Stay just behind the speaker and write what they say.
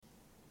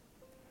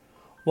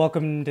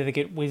Welcome to the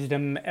Get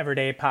Wisdom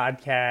Everyday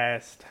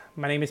podcast.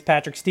 My name is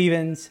Patrick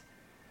Stevens,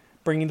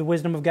 bringing the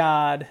wisdom of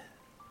God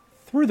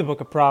through the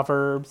book of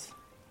Proverbs.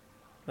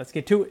 Let's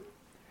get to it.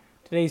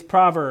 Today's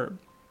proverb,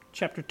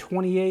 chapter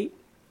 28,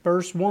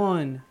 verse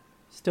 1,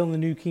 still in the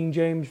New King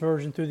James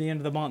Version through the end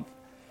of the month.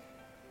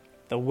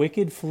 The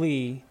wicked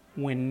flee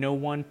when no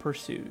one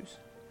pursues,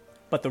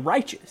 but the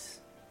righteous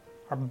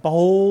are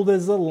bold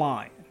as a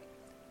lion.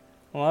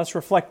 Well, let's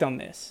reflect on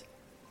this.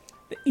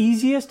 The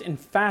easiest and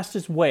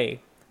fastest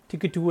way to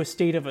get to a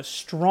state of a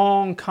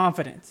strong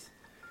confidence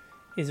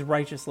is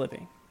righteous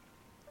living.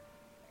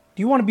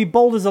 Do you want to be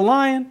bold as a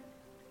lion,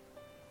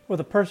 or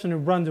the person who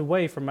runs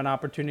away from an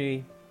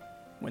opportunity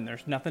when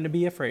there's nothing to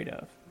be afraid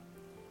of?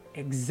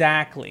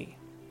 Exactly.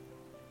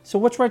 So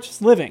what's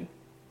righteous living?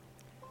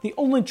 The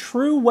only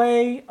true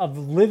way of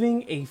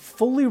living a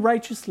fully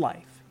righteous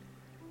life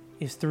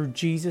is through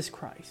Jesus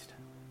Christ.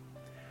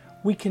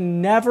 We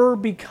can never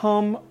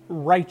become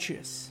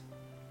righteous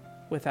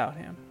without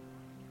Him.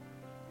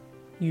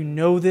 You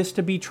know this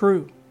to be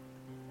true.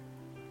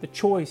 The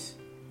choice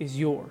is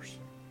yours.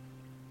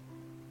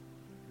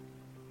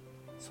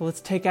 So let's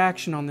take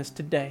action on this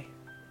today.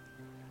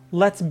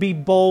 Let's be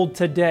bold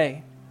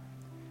today.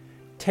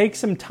 Take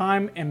some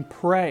time and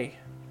pray.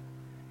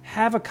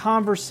 Have a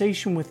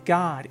conversation with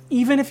God,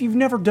 even if you've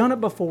never done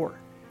it before.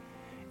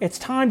 It's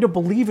time to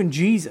believe in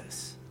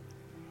Jesus,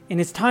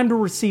 and it's time to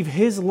receive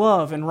His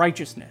love and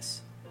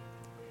righteousness.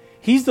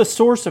 He's the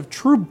source of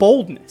true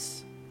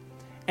boldness,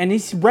 and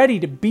He's ready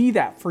to be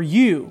that for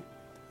you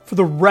for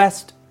the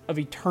rest of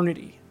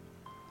eternity.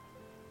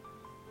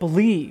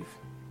 Believe.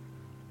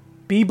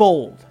 Be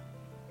bold.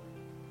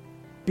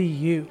 Be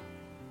you.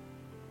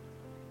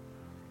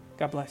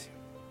 God bless you.